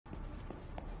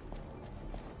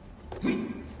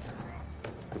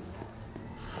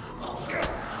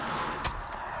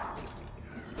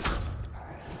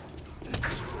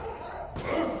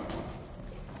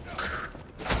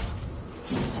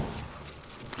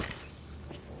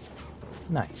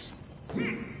Nice.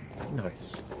 Nice.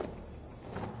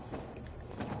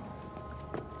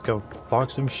 Let's go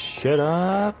fuck some shit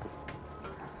up.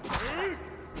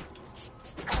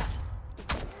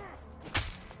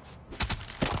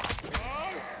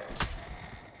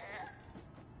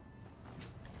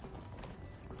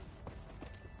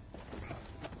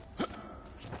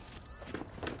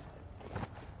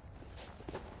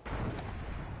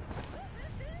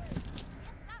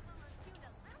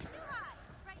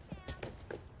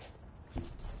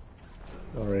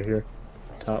 Oh, right here.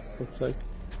 Top, looks like.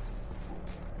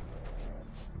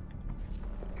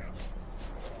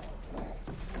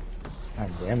 God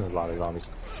damn, there's a lot of zombies.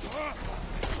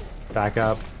 Back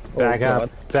up. Oh, Back up.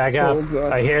 God. Back up. Oh,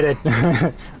 God. I heard it.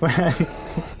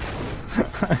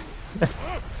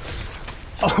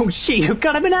 Oh shit, you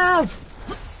cut him in half!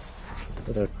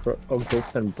 With a Uncle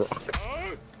and Brock.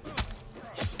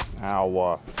 Ow.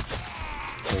 Oh,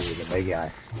 the big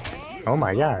guy. Oh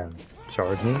my god.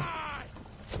 Charge me.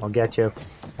 I'll get you.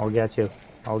 I'll get you.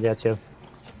 I'll get you.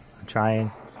 I'm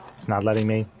trying. It's not letting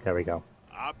me. There we go.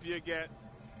 Up you get.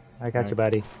 I got you,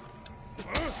 buddy.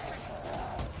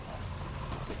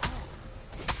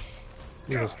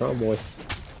 He's a strong boy.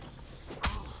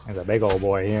 There's a big old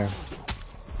boy here.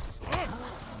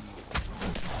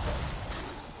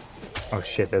 Oh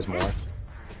shit, there's more.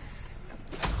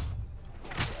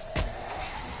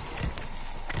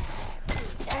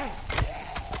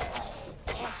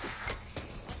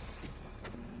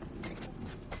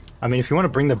 I mean, if you want to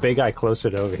bring the big guy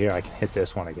closer to over here, I can hit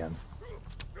this one again.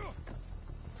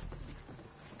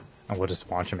 And we'll just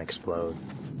watch him explode.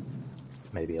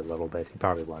 Maybe a little bit. He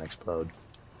probably won't explode.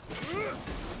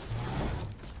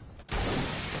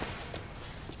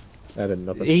 I did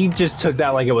nothing. He just took that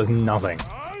like it was nothing.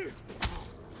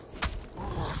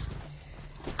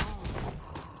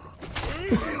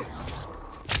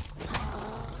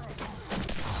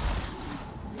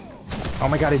 Oh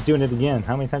my god, he's doing it again.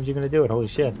 How many times are you gonna do it? Holy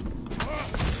shit.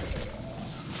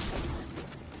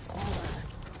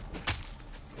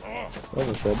 That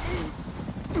was good.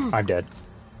 I'm dead.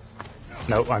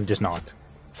 Nope, I'm just knocked.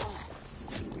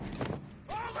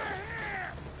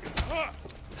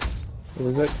 What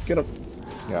was that? Get up.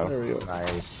 Yeah. There we go.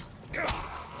 Nice.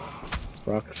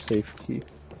 Rock safe key.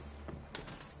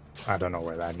 I don't know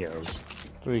where that goes.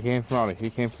 So he came from out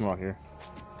here.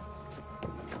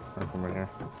 Or from right here.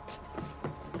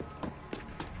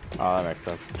 Oh, that makes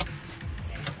sense.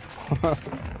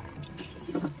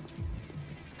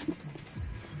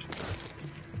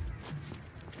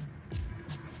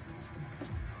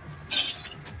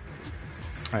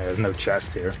 Hey, there's no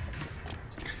chest here.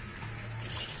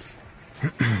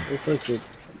 Looks like it.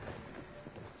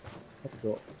 Let's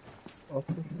go up.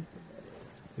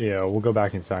 Yeah, we'll go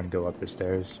back inside and go up the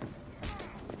stairs.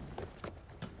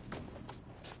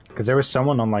 Because there was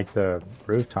someone on like the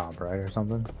rooftop, right, or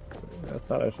something? I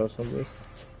thought I saw somebody.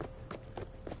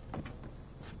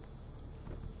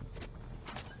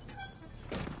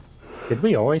 Did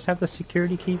we always have the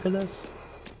security key for this?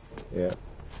 Yeah.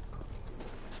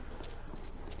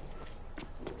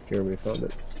 Jeremy found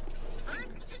it.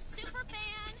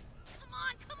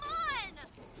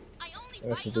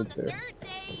 That's a good there.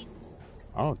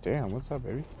 Oh, damn. What's up,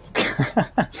 baby?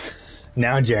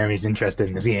 Now Jeremy's interested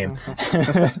in this game.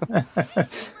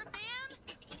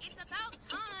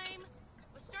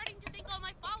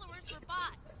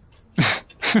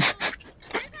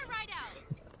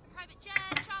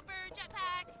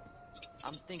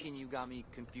 I'm thinking you got me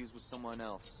confused with someone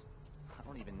else. I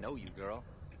don't even know you, girl.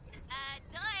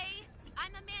 Doy.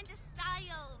 I'm Amanda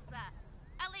Styles.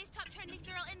 LA's top trending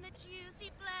girl in the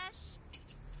juicy flesh.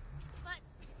 But,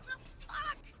 the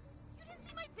fuck? You didn't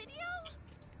see my video?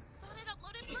 Thought I'd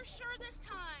upload it for sure this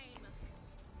time.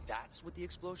 That's what the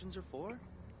explosions are for?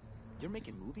 You're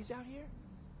making movies out here?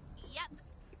 Yep.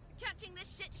 Catching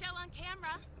this shit show on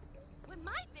camera. When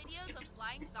my videos of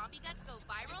flying zombie guts go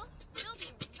viral, they'll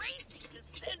be racing to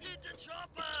send it to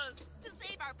choppers to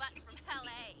save our butts from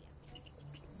LA.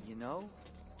 You know,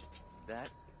 that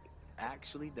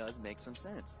actually does make some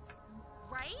sense.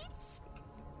 Right?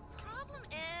 Problem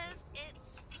is,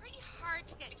 it's pretty hard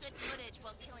to get good footage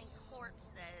while killing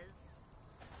corpses.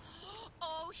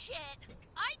 Oh shit!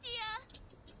 Idea!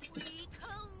 We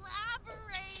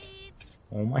collaborate!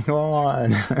 Oh my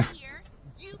god.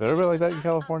 Is everybody like that in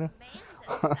California?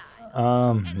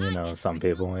 You know, some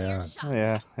people, yeah.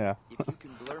 Yeah, yeah. If you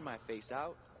can blur my face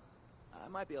out, I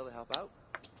might be able to help out.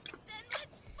 Then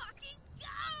let's fucking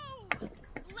go!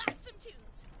 Blast some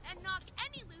tunes and knock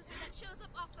any loser that shows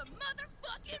up off the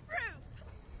motherfucking roof!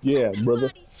 Yeah, brother.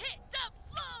 Bodies hit the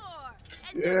floor!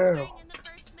 And Yeah. no spring in the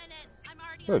first minute. I'm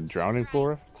already Is that a drowning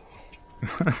floor?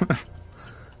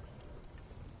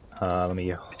 Let me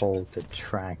hold to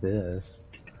track this.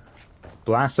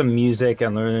 Blast some music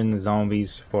and learn the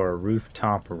zombies for a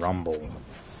rooftop rumble.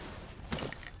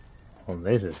 Well,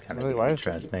 this is kind of Really, why is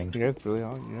interesting. you guys really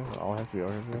all? You guys all have to be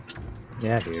over here.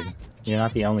 Yeah, dude. You're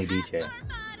not the only DJ.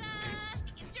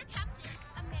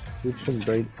 Reach him,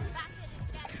 Braid.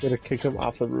 Gotta kick him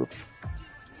off the roof.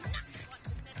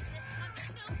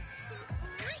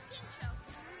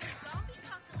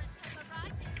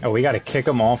 Oh, we gotta kick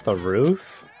him off the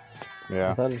roof?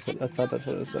 Yeah. I thought that's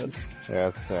what it said. Yeah.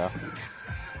 It's, yeah.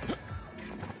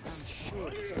 I'm sure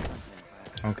this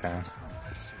content Okay. violates terms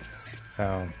of service.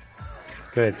 So,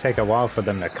 it's gonna take a while for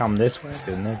them to come this way,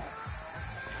 didn't it?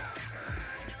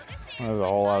 There's a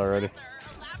whole lot already.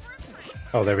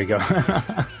 Oh, there we go.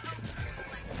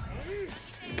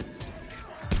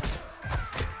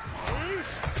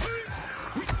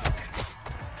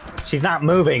 She's not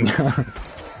moving.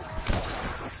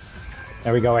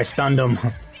 There we go, I stunned him.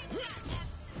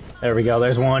 There we go,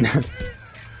 there's one.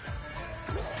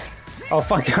 Oh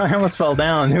fuck, I almost fell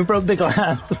down. Who broke the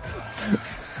glass?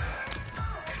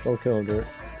 Don't kill him, Dirt.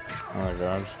 Oh my god,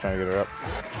 I'm just trying to get her up.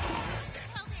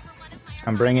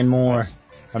 I'm bringing more.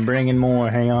 I'm bringing more,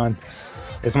 hang on.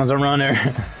 This one's a runner.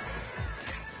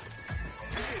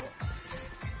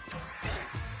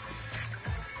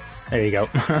 There you go.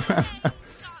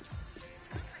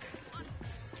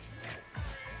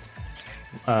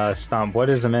 Stomp, what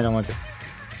is the minute one?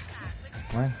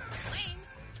 What?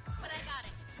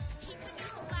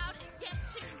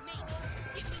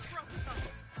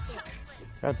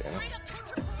 God damn it.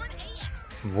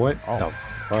 What Oh. the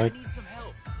fuck? Need some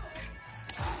help.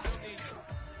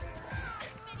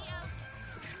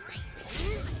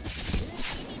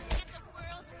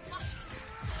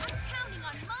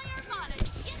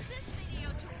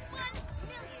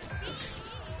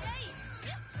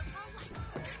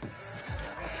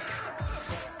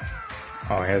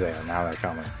 Oh, here they are. Now they're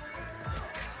coming.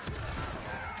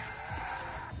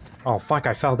 Oh, fuck,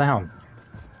 I fell down.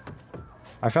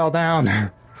 I fell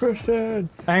down. Christian!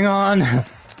 Hang on.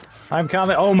 I'm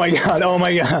coming. Oh my god, oh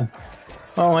my god.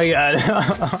 Oh my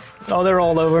god. Oh, they're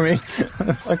all over me.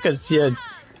 Fucking shit.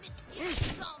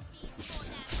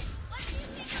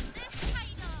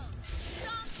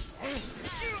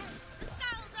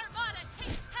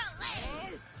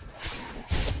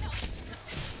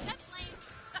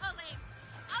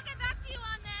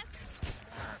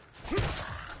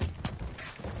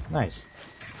 Nice.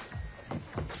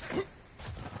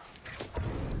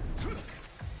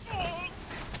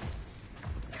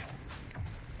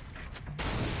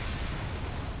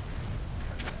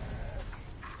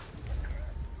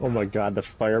 Oh my god, the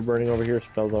fire burning over here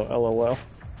spells out LOL.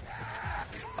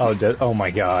 Oh, oh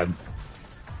my god.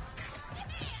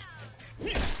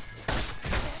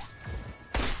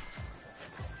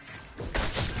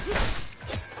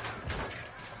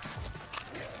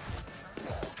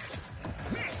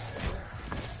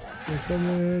 Come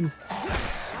in.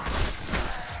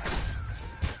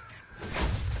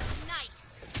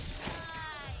 Nice.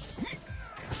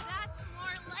 That's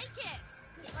more like it.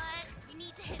 But we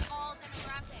need to hit all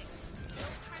demographics. No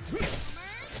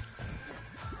consumers.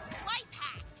 Life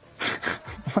hacks.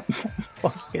 What the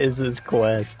fuck is this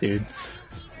quest, dude?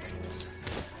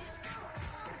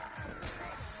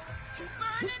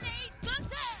 Burninate the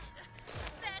dead.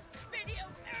 Best video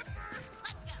ever.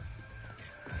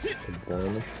 Let's go.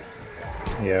 Burn.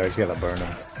 Yeah, I just gotta burn him.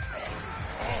 Someone,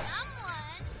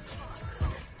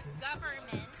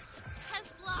 government, has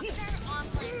blocked their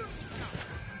online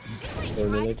signal.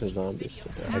 Eliminate the zombies to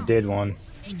death. I did one.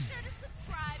 Make sure to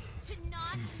subscribe to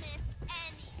not miss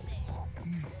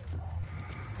anything.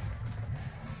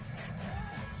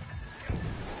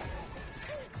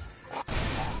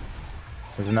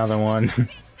 There's another one. Big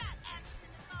fat X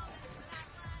in the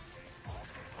comments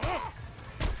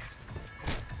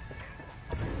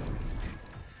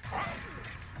for that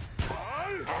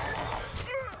one.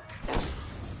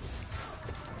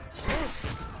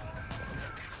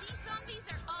 These zombies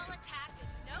are all attack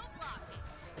and no blocking.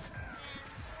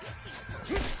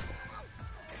 And speaking of,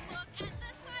 look at the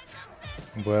size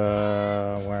of this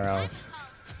Where else?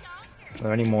 called Are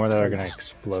there any more that are gonna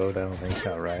explode? I don't think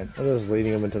so, right? I'm just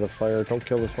leading him into the fire. Don't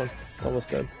kill this one. It's almost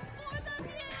dead.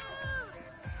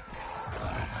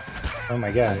 Oh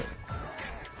my god.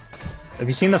 Have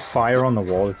you seen the fire on the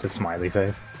wall? It's a smiley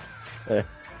face. Eh.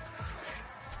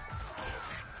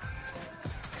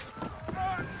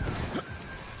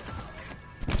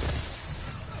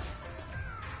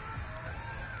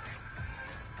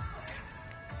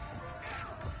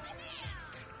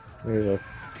 There's a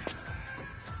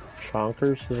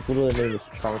Chonkers. There's literally the name is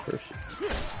Chonkers.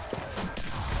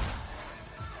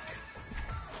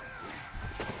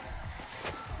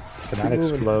 Did that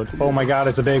Moving. explode? Oh my god,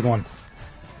 it's a big one.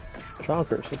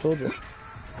 Chonkers, I told you.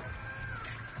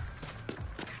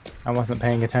 I wasn't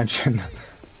paying attention.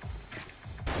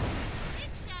 Big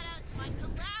shout out to my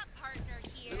collab partner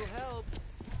here. It'll help.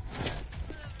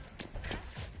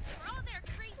 For all their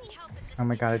crazy help in this Oh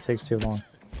my god, it takes too long.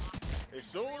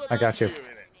 It's all I got you. about you,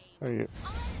 innit? There you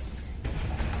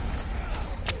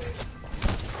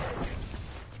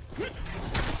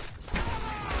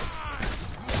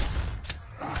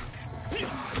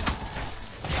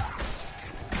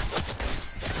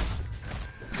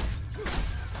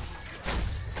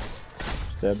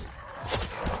Dead.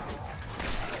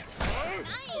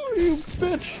 nice. You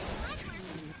bitch!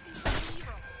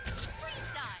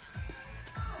 Freestyle.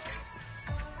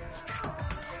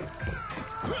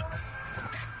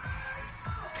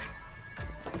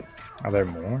 Are there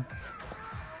more?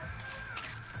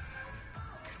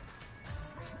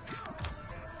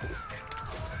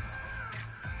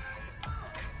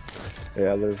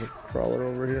 Yeah, there's a crawler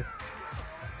over here.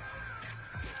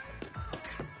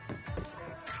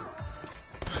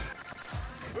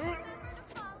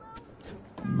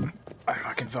 I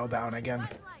fucking fell down again.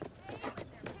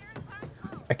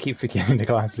 I keep forgetting the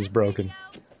glass is broken.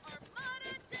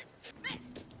 Read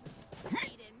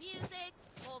in music,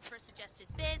 hold for suggested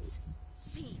bits,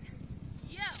 scene.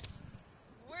 Yo,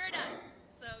 we're done.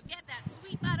 So get that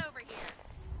sweet butt over here.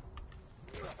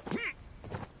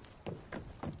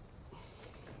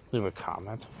 leave a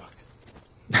comment.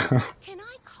 Can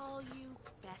I call you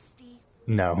bestie?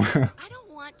 No. I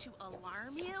don't want to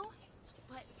alarm you,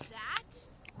 but that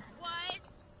was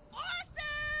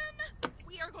awesome!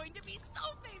 We are going to be so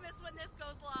famous when this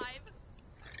goes live.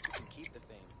 You can keep the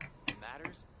fame. What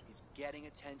matters is getting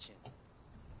attention.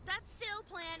 That's still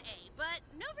plan A, but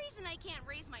no reason I can't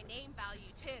raise my name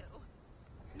value too.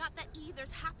 Not that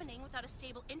either's happening without a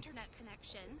stable internet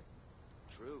connection.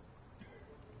 True.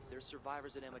 There's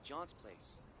survivors at Emma John's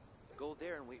place. Go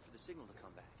there and wait for the signal to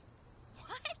come back.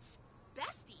 What?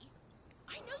 Bestie?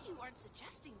 I know you aren't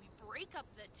suggesting we break up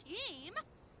the team.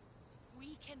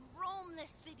 We can roam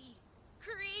this city,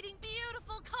 creating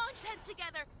beautiful content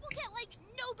together. We'll get like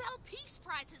Nobel Peace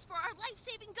Prizes for our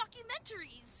life-saving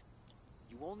documentaries.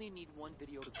 You only need one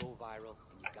video to go viral,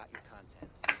 and you got your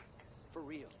content. For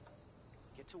real.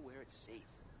 Get to where it's safe.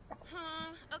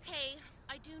 Okay,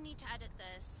 I do need to edit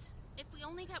this. If we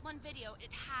only get one video,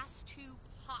 it has to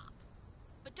pop.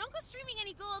 But don't go streaming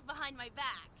any gold behind my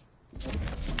back.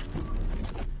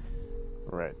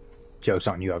 Right. Joke's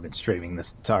on you, I've been streaming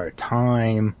this entire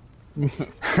time.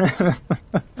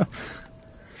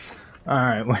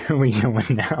 Alright, where are we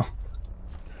going now?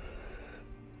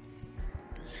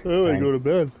 Oh, I Fine. go to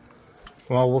bed.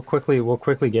 Well, we'll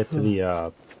quickly get to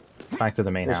the, back to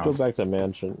the main Let's house. go back to the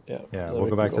mansion. Yeah. Yeah, Then we'll we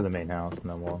go can back to the main house and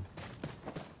then we'll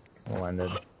end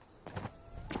it.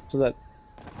 So that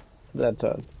it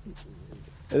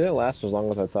didn't last as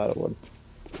long as I thought it would.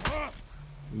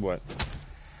 What?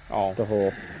 Oh, The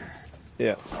whole,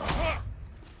 yeah.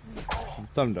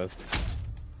 some does.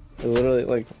 It literally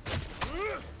like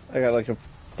I got like a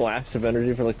blast of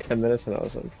energy for like 10 minutes, and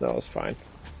that was fine.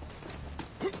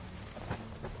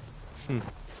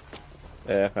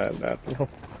 Yeah, I had that.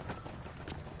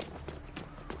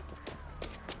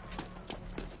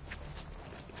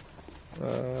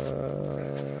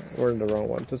 We're in the wrong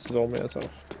one. This is old man's house.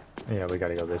 Yeah, we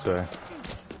gotta go this way.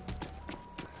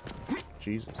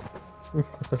 Jesus.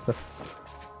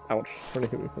 Ouch. Trying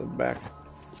to hit me from the back.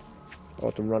 Oh,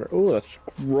 it's a runner. Oh, that's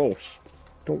gross.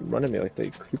 Don't run at me like that,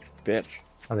 you creepy bitch.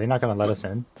 Are they not gonna let us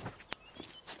in?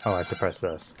 Oh, I have to press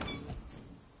this.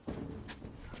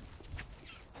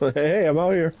 Hey, I'm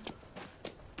out here.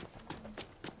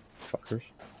 Fuckers.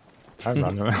 Did I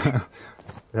run the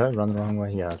Did I run the wrong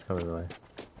way? Yeah, let's go the way.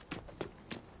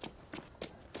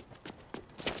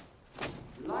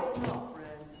 Lighten up,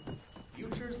 friends.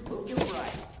 Future's looking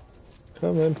bright.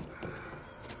 Come in.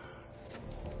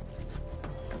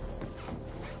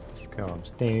 Let's go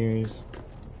upstairs.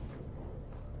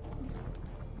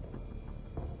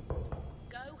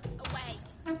 Go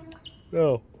away.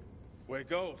 No. We're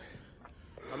gold.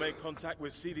 I made contact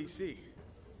with CDC.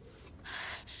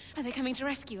 Are they coming to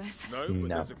rescue us? No, but No.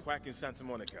 there's a quack in Santa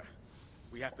Monica.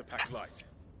 We have to pack light.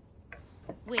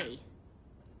 We?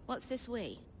 What's this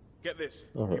we? Get this.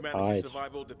 Oh, her Humanity's eyes.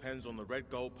 survival depends on the red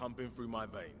gold pumping through my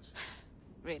veins.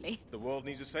 Really? The world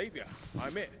needs a savior.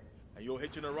 I'm it. And you're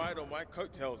hitching a ride on my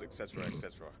coattails, etc.,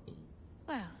 etc.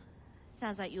 Well,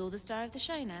 sounds like you're the star of the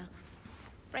show now.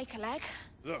 Break a leg.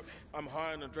 Look, I'm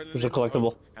high on adrenaline There's a collectible.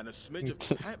 hope, and a smidge of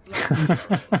pant blasting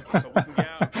terror. But we can get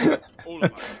out of here, all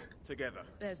of us, together.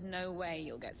 There's no way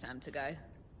you'll get Sam to go.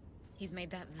 He's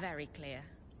made that very clear.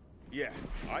 Yeah,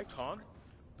 I can't,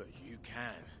 but you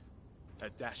can. A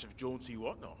dash of jaunty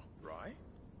whatnot, right?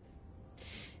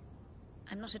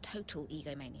 I'm not a total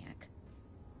egomaniac.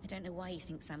 I don't know why you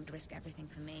think Sam would risk everything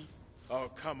for me. Oh,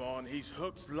 come on, he's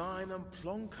hooked, line, and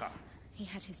plonker. He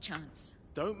had his chance.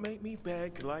 Don't make me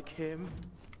beg like him.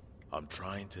 I'm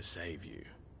trying to save you.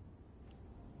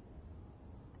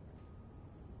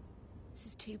 This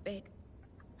is too big.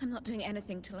 I'm not doing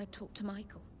anything till I talk to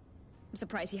Michael. I'm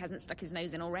surprised he hasn't stuck his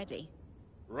nose in already.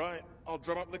 Right, I'll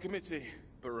drum up the committee.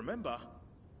 But remember,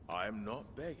 I'm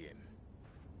not begging.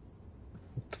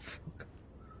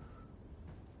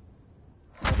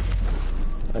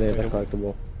 I need a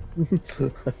collectible.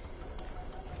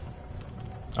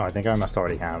 Oh, I think I must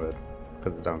already have it,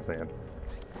 because it don't say it.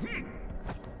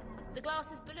 The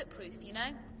glass is bulletproof, you know?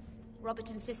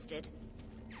 Robert insisted.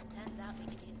 Turns out the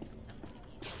idiot did something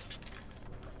useful.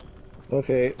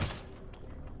 Okay.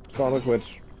 Scarlet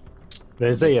Witch.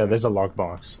 There's a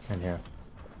lockbox in here.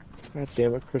 God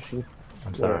damn it, Christian.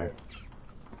 I'm sorry.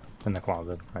 It's in the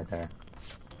closet, right there.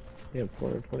 Yeah,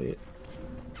 428.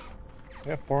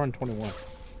 Yeah, 421.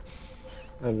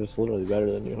 I'm just literally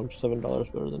better than you. I'm $7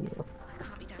 better than you. I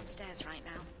can't be downstairs right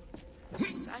now.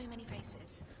 So many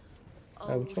faces.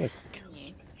 I Old was like, and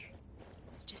new.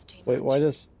 It's just too wait, much. why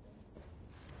does...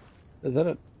 Is that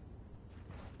a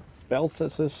belt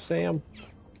that says Sam?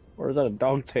 Or is that a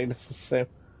dog tag that says Sam?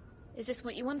 Is this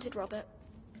what you wanted, Robert?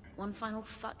 One final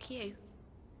fuck you?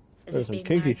 As There's if some being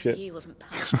kinky married to shit. you wasn't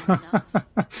punishment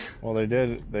enough. Well, they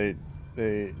did.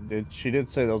 She did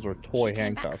say those were toy You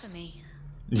came back handcuffs. for me.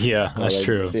 Yeah, that's they-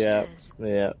 true. Yeah, Cheers.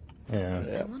 yeah, Yeah.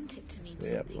 yeah. I want it to mean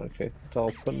Yeah, something. okay. It's all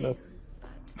I putting do,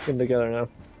 but in together now.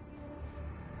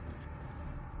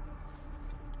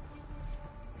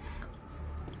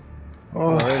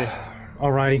 Oh,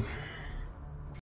 alrighty.